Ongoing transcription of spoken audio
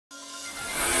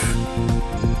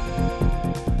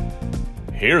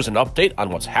Here's an update on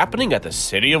what's happening at the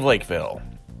City of Lakeville.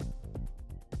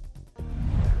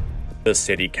 The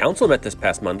City Council met this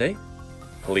past Monday.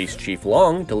 Police Chief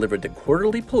Long delivered the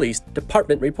quarterly police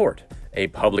department report. A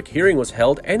public hearing was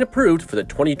held and approved for the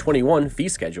 2021 fee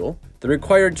schedule. The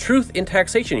required Truth in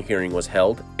Taxation hearing was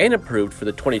held and approved for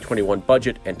the 2021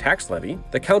 budget and tax levy.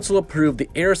 The council approved the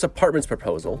Heiress Apartments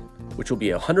proposal, which will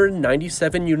be a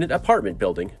 197-unit apartment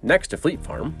building next to Fleet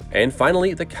Farm. And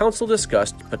finally, the council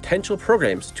discussed potential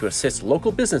programs to assist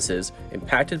local businesses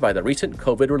impacted by the recent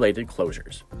COVID-related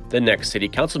closures. The next City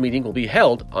Council meeting will be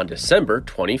held on December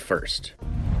 21st.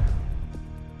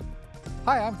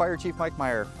 Hi, I'm Fire Chief Mike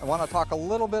Meyer. I want to talk a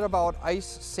little bit about ice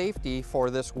safety for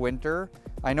this winter.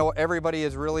 I know everybody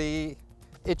is really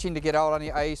itching to get out on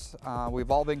the ice.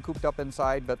 We've all been cooped up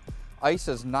inside, but ice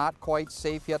is not quite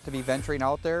safe yet to be venturing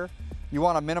out there. You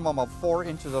want a minimum of 4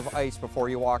 inches of ice before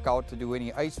you walk out to do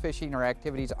any ice fishing or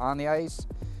activities on the ice.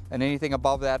 And anything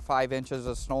above that, 5 inches,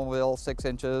 a snowmobile, 6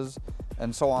 inches,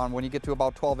 and so on. When you get to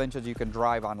about 12 inches, you can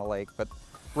drive on the lake. But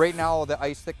right now, the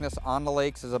ice thickness on the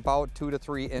lakes is about 2 to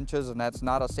 3 inches, and that's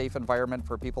not a safe environment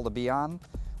for people to be on.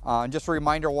 And just a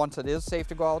reminder, once it is safe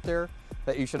to go out there,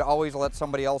 that you should always let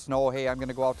somebody else know, hey, I'm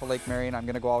gonna go out to Lake Marion, I'm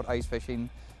gonna go out ice fishing,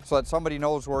 so that somebody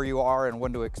knows where you are and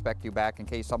when to expect you back in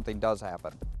case something does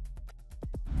happen.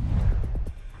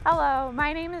 Hello,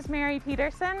 my name is Mary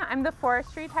Peterson. I'm the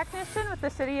forestry technician with the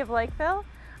City of Lakeville.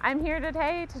 I'm here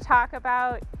today to talk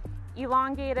about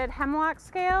elongated hemlock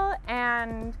scale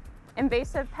and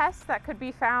invasive pests that could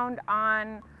be found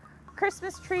on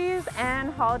Christmas trees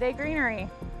and holiday greenery.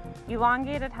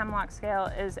 Elongated hemlock scale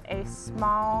is a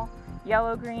small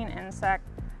yellow-green insect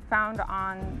found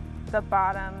on the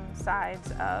bottom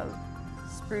sides of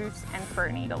spruce and fir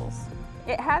needles.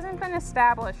 It hasn't been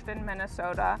established in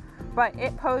Minnesota, but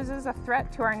it poses a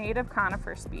threat to our native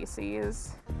conifer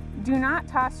species. Do not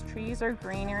toss trees or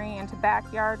greenery into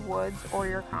backyard woods or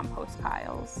your compost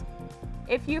piles.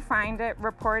 If you find it,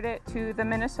 report it to the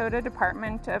Minnesota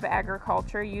Department of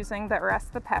Agriculture using the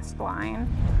Arrest the Pest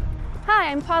line.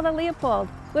 Hi, I'm Paula Leopold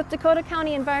with Dakota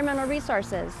County Environmental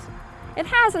Resources. It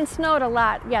hasn't snowed a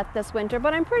lot yet this winter,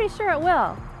 but I'm pretty sure it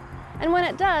will. And when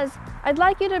it does, I'd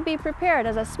like you to be prepared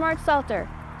as a smart salter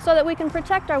so that we can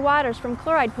protect our waters from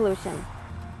chloride pollution.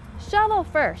 Shovel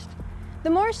first. The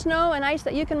more snow and ice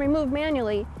that you can remove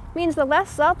manually means the less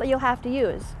salt that you'll have to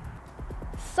use.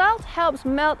 Salt helps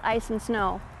melt ice and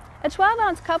snow. A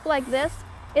 12-ounce cup like this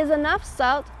is enough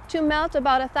salt to melt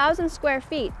about 1,000 square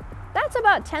feet. That's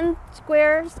about 10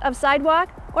 squares of sidewalk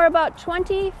or about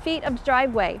 20 feet of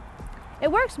driveway.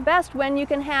 It works best when you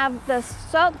can have the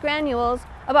salt granules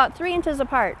about 3 inches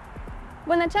apart.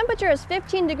 When the temperature is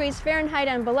 15 degrees Fahrenheit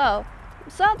and below,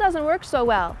 salt doesn't work so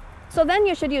well, so then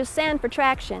you should use sand for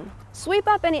traction. Sweep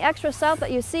up any extra salt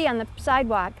that you see on the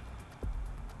sidewalk.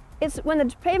 When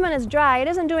the pavement is dry, it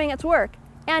isn't doing its work,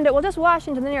 and it will just wash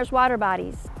into the nearest water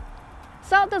bodies.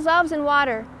 Salt dissolves in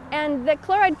water, and the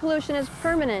chloride pollution is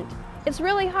permanent. It's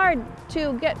really hard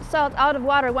to get salt out of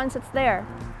water once it's there.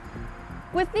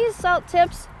 With these salt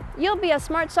tips, you'll be a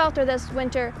smart salter this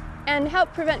winter and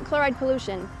help prevent chloride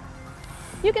pollution.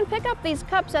 You can pick up these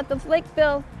cups at the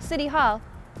Lakeville City Hall,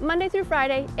 Monday through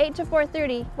Friday, 8 to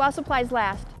 4:30, while supplies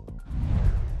last.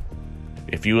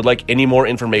 If you would like any more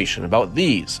information about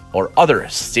these or other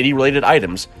city-related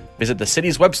items, visit the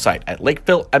city's website at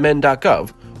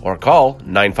lakevillemn.gov or call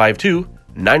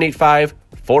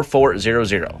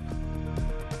 952-985-4400.